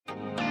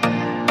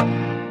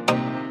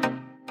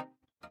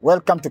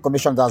Welcome to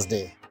Commission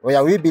Thursday,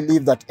 where we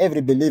believe that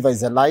every believer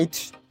is a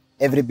light,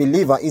 every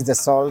believer is the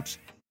salt,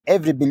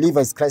 every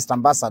believer is Christ's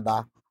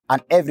ambassador, and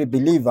every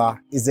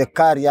believer is a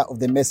carrier of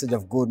the message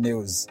of good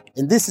news.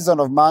 In this season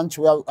of March,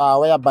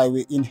 whereby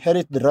we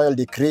inherit the royal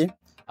decree,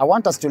 I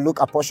want us to look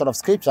at a portion of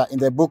scripture in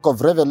the book of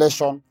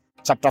Revelation,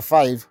 chapter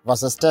 5,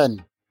 verses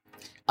 10.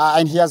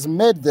 And he has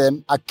made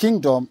them a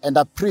kingdom and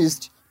a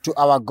priest to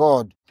our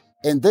God,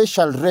 and they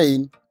shall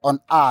reign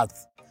on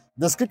earth.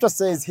 The scripture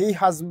says he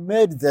has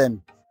made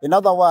them. In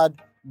other words,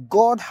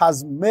 God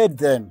has made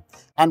them.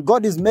 And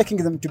God is making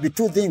them to be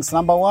two things.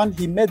 Number one,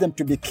 he made them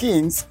to be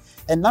kings.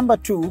 And number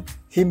two,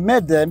 he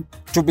made them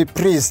to be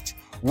priests.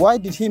 Why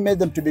did he make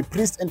them to be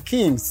priests and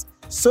kings?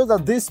 So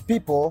that these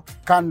people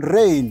can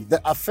reign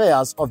the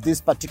affairs of this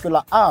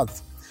particular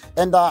earth.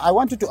 And I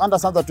want you to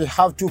understand that we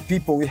have two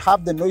people. We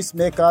have the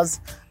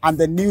noisemakers and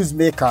the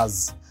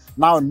newsmakers.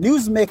 Now,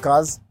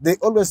 newsmakers, they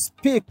always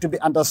speak to be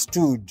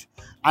understood.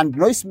 And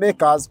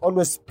noisemakers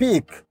always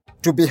speak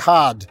to be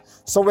heard.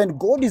 So when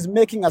God is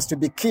making us to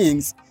be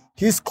kings,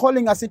 he's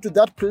calling us into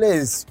that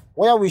place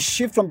where we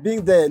shift from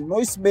being the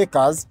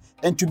noisemakers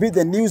and to be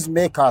the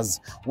newsmakers.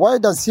 Why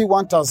does he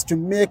want us to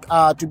be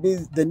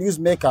the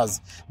newsmakers?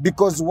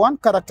 Because one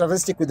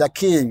characteristic with a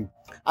king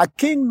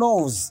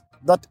knows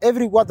that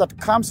every word that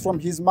comes from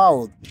his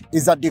mouth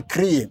is a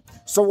decree.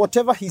 So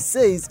whatever he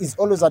says is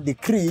always a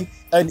decree,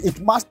 and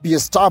it must be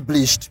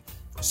established.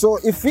 So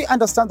if we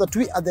understand that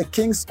we are the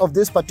kings of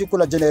this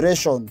particular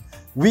generation,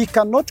 we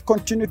cannot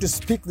continue to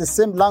speak the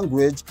same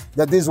language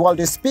that this world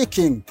is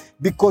speaking,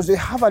 because we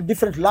have a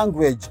different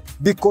language,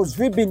 because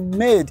we've been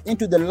made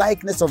into the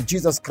likeness of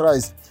Jesus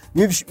Christ.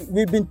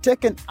 We've been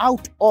taken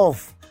out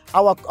of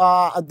from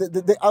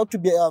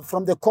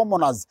the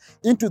commoners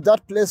into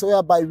that place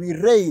whereby we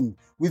reign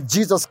with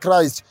Jesus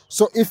Christ.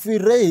 So if we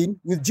reign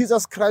with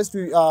Jesus Christ,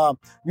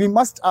 we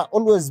must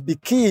always be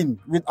keen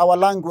with our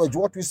language,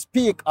 what we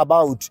speak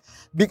about.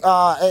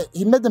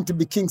 He made them to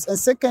be kings. And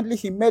secondly,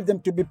 he made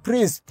them to be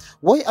priests.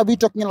 Why are we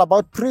talking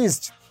about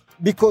priests?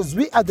 Because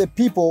we are the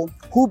people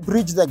who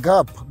bridge the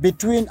gap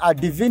between our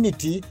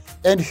divinity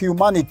and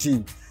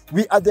humanity.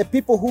 We are the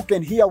people who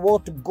can hear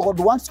what God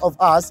wants of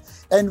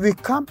us, and we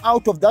come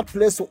out of that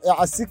place,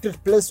 a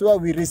secret place where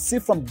we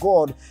receive from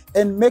God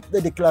and make the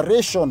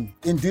declaration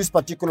in this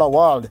particular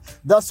world.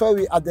 That's why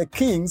we are the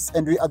kings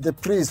and we are the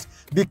priests,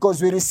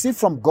 because we receive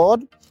from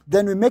God,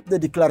 then we make the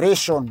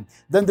declaration.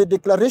 Then the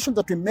declaration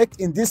that we make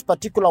in this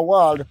particular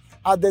world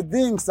are the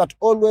things that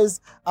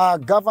always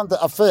govern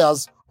the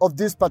affairs of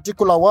this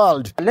particular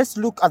world. Let's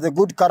look at the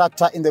good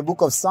character in the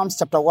book of Psalms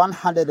chapter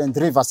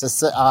 103 verses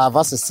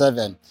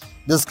 7.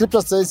 The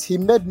scripture says, he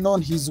made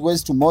known his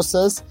ways to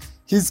Moses,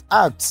 his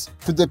acts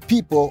to the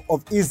people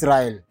of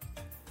Israel.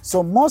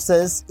 So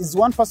Moses is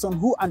one person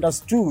who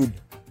understood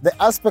the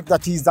aspect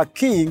that he is a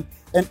king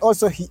and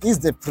also he is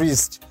the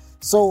priest.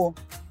 So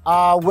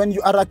when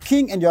you are a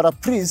king and you are a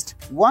priest,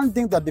 one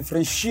thing that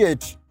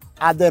differentiates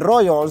the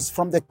royals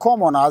from the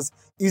commoners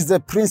is the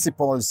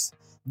principles.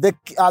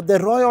 The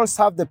royals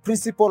have the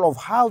principle of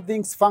how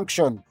things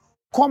function.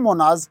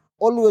 Commoners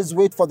always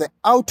wait for the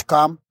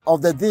outcome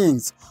of the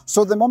things.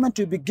 So the moment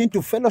you begin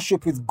to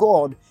fellowship with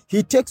God,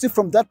 he takes you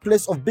from that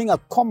place of being a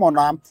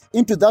commoner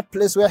into that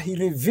place where he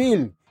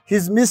reveals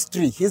his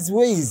mystery, his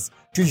ways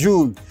to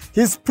you.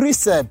 His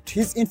precept,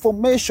 his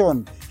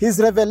information, his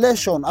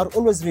revelation are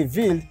always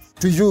revealed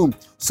to you.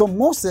 So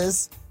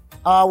Moses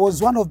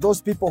was one of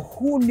those people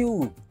who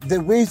knew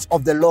the ways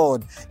of the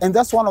Lord. And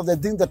that's one of the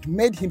things that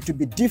made him to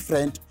be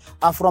different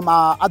from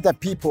other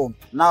people.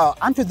 Now,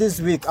 unto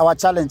this week, our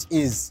challenge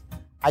is,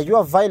 are you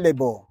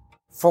available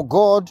for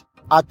God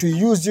to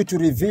use you to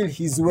reveal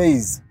his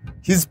ways,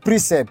 his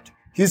precept,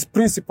 his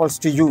principles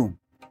to you?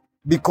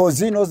 Because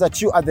he knows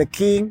that you are the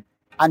king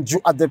and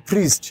you are the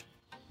priest.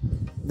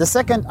 The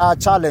second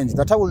challenge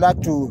that I would like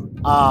to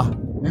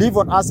leave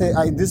on us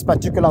in this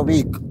particular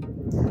week: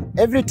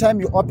 every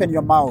time you open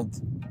your mouth,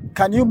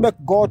 can you make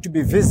God to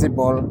be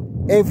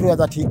visible everywhere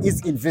that he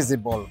is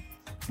invisible?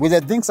 With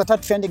the things that are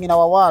trending in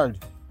our world,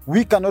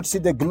 we cannot see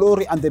the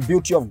glory and the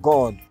beauty of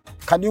God.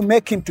 Can you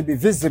make him to be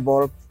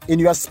visible in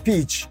your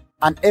speech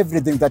and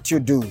everything that you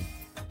do?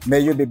 May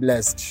you be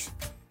blessed.